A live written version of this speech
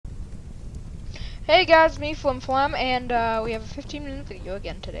Hey guys, me Flim, and we have a 15-minute video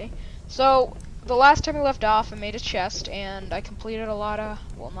again today. So, the last time we left off, I made a chest, and I completed a lot of,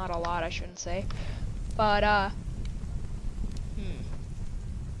 well, not a lot, I shouldn't say, but, I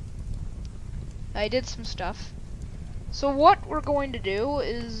did some stuff. So what we're going to do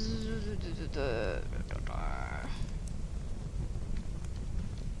is,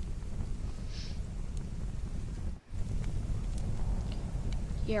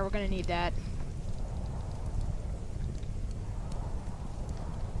 yeah, we're gonna need that.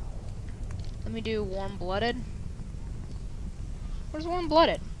 Let me do warm-blooded. Where's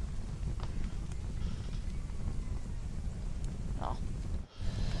warm-blooded? Oh.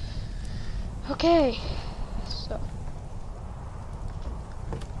 Okay, so.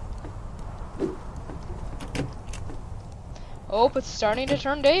 Oh, it's starting to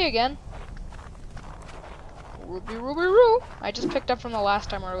turn day again. Ruby, Ruby, Roo! I just picked up from the last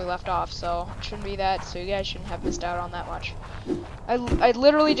time where we left off, so it shouldn't be that, so you guys shouldn't have missed out on that much. I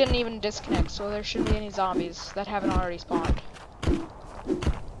literally didn't even disconnect, so there shouldn't be any zombies that haven't already spawned.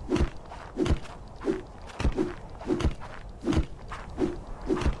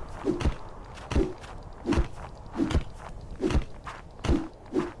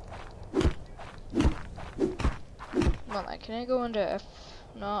 Well, can I go into F?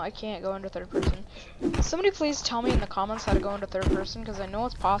 No, I can't go into third person. Somebody please tell me in the comments how to go into third person, because I know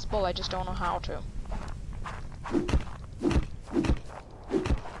it's possible, I just don't know how to.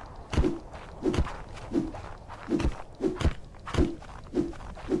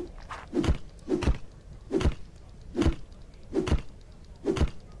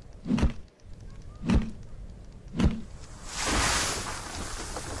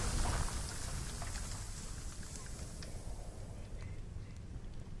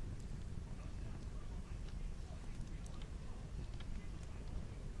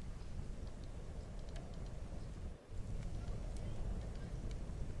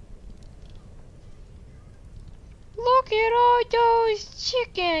 Look at all those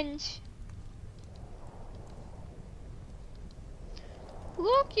chickens!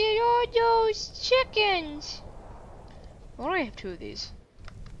 Look at all those chickens! Why do I have two of these?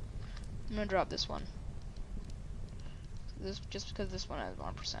 I'm gonna drop this one. This just because this one has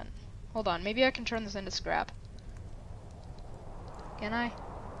 1%. Hold on, maybe I can turn this into scrap. Can I?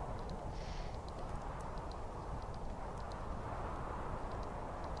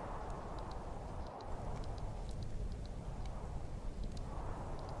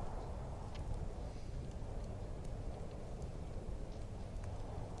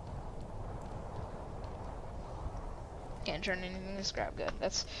 Can't turn anything into scrap. Good.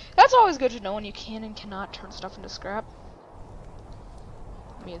 That's always good to know when you can and cannot turn stuff into scrap.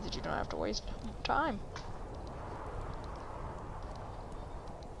 It means that you don't have to waste time.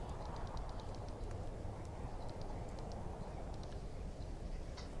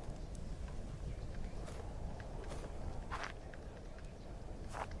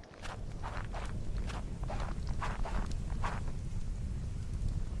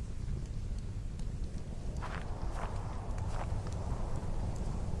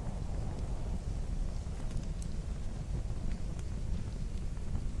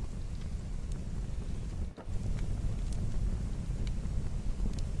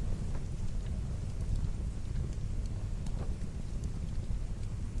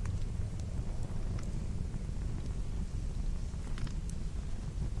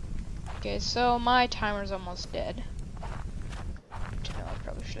 Okay, so my timer's almost dead. I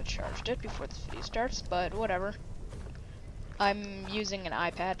probably should have charged it before this video starts, but whatever. I'm using an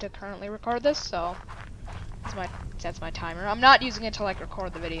iPad to currently record this, so that's my timer. I'm not using it to like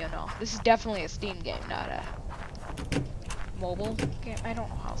record the video. No, this is definitely a Steam game, not a mobile game. I don't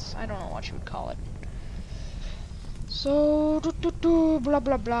know what you would call it. So blah blah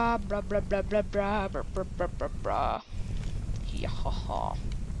blah blah blah blah blah blah blah blah blah blah blah. Yeah, ha ha.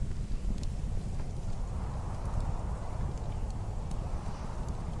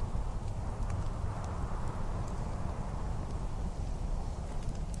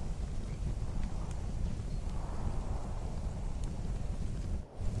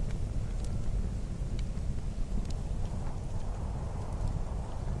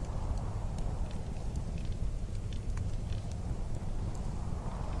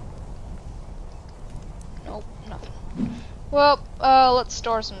 Nope, nothing. Well, let's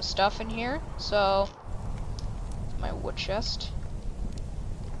store some stuff in here. So, my wood chest.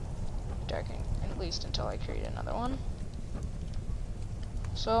 Darkening, at least until I create another one.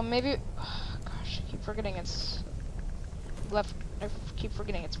 So maybe, gosh, I keep forgetting it's left. I keep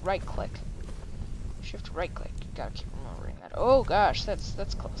forgetting it's right click. Shift right click. Gotta keep remembering that. Oh gosh, that's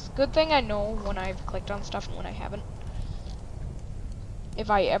close. Good thing I know when I've clicked on stuff and when I haven't. If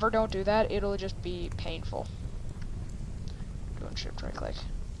I ever don't do that, it'll just be painful. Doing shift right click.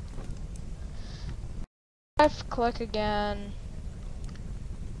 Left click again.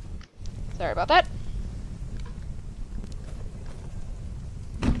 Sorry about that.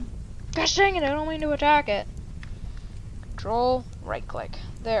 Gosh dang it, I don't mean to attack it. Control, right click.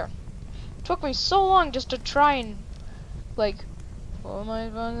 There. Took me so long just to try and, like, what am I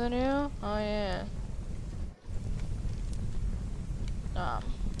supposed to do? Oh yeah.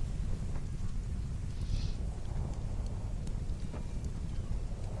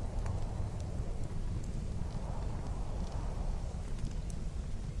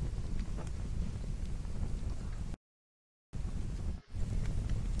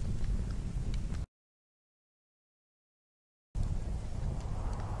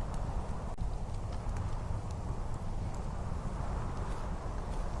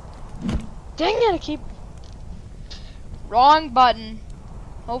 Dang it, I keep... Wrong button.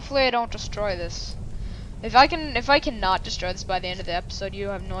 Hopefully I don't destroy this. If I cannot destroy this by the end of the episode, you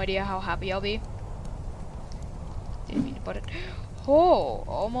have no idea how happy I'll be. Didn't mean to put it. Oh,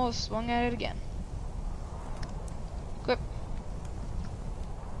 almost swung at it again. Equip.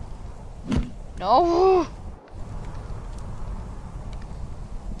 No!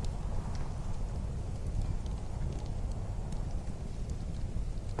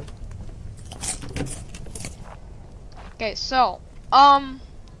 Okay, so, got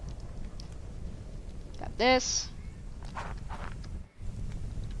this.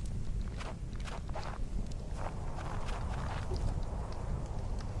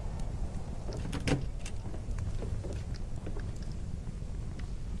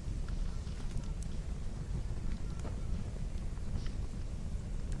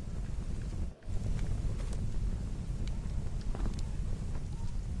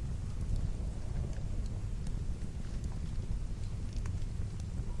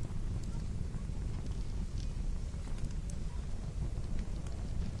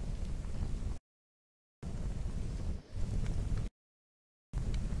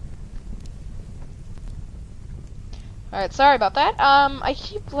 Alright, sorry about that. I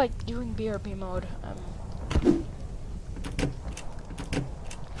keep, like, doing BRB mode.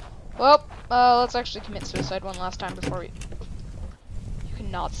 Well, let's actually commit suicide one last time before we... You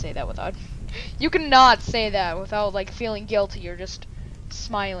cannot say that without... You cannot say that without, like, feeling guilty or just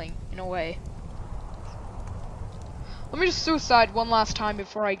smiling, in a way. Let me just suicide one last time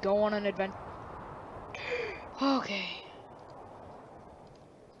before I go on an adventure. Okay.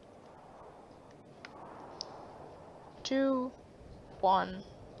 Two, one.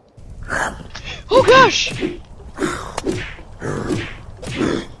 Oh gosh!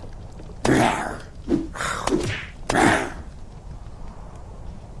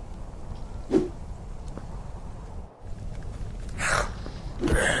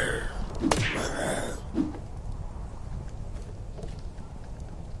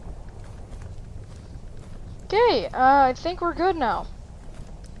 Okay, I think we're good now.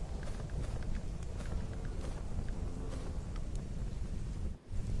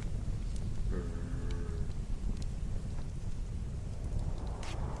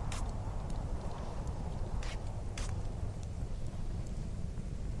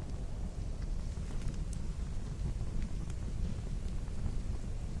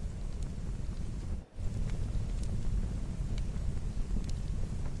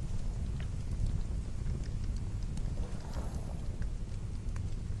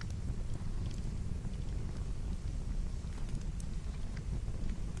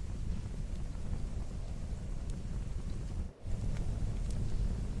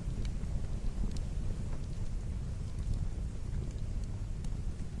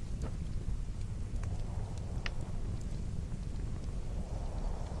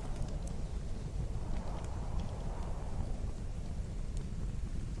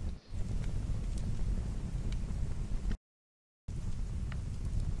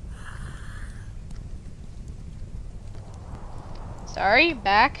 Sorry,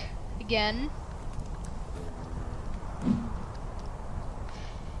 back again.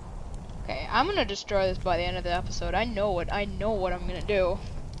 Okay, I'm gonna destroy this by the end of the episode. I know what I'm gonna do.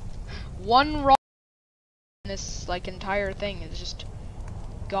 One wrong, this like entire thing is just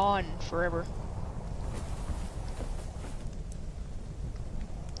gone forever.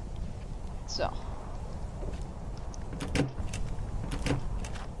 So.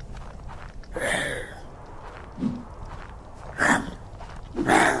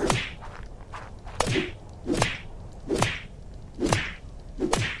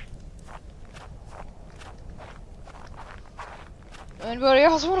 Anybody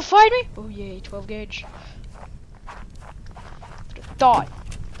else want to fight me? Oh yay, 12 gauge. Thought.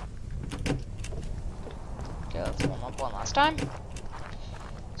 Okay, let's warm up one last time.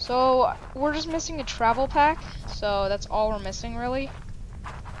 So, we're just missing a travel pack, so that's all we're missing, really.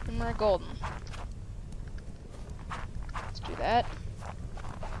 And we're golden. Let's do that.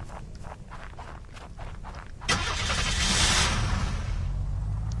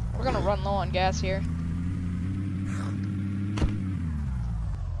 We're gonna run low on gas here.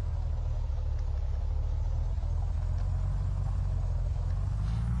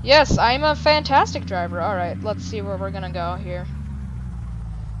 Yes, I'm a fantastic driver. Alright, let's see where we're gonna go here.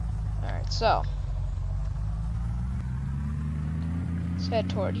 Alright, so. Let's head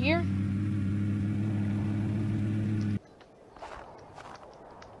toward here.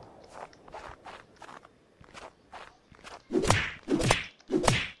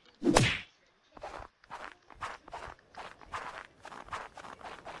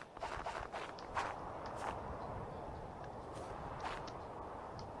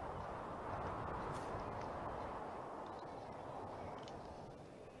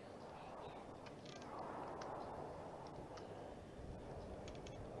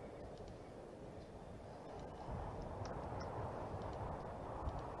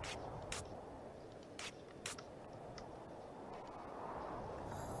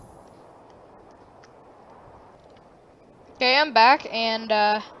 Okay, I'm back, and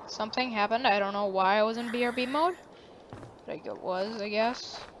something happened. I don't know why I was in BRB mode. But it was, I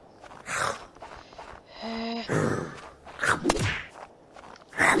guess.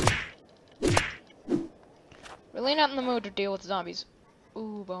 Really not in the mood to deal with zombies.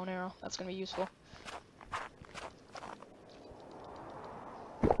 Ooh, bow and arrow. That's gonna be useful.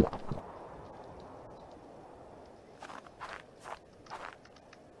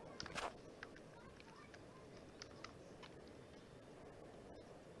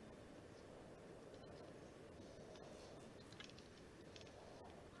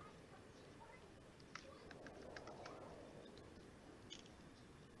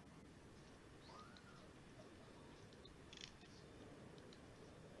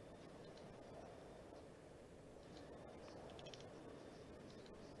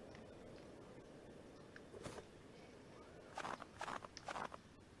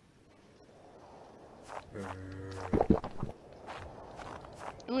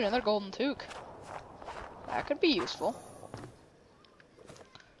 Ooh, another golden toque. That could be useful.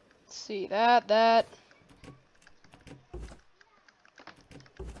 Let's see, that.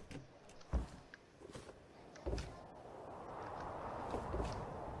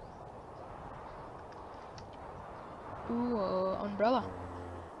 Ooh, umbrella.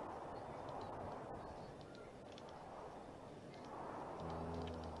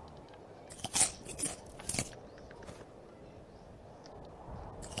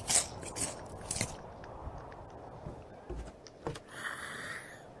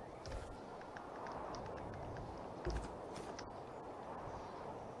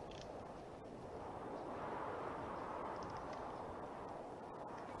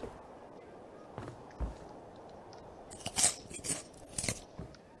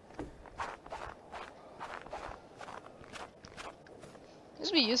 This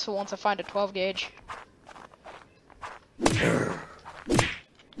will be useful once I find a 12 gauge. That's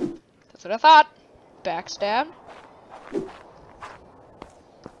what I thought. Backstab.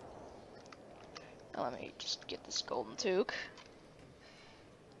 Now let me just get this golden toque.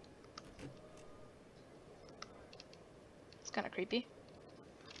 It's kind of creepy.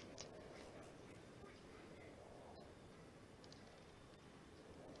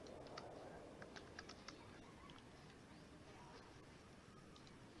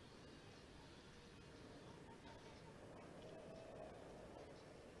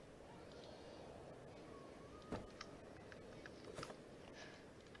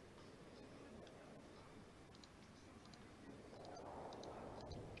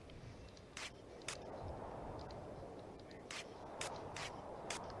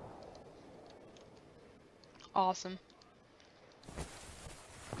 Awesome.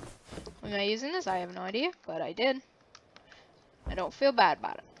 Am I using this? I have no idea, but I did. I don't feel bad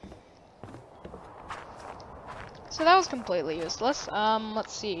about it. So that was completely useless.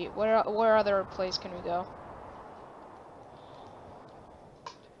 Let's see. Where other place can we go?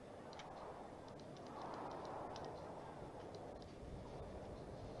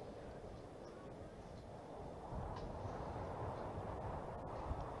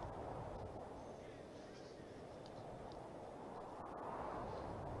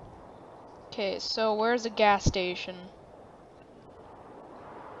 Okay, so where's a gas station?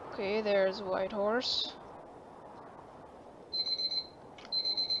 Okay, there's White Horse.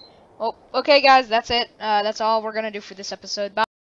 Oh, okay, guys, that's it. That's all we're gonna do for this episode. Bye.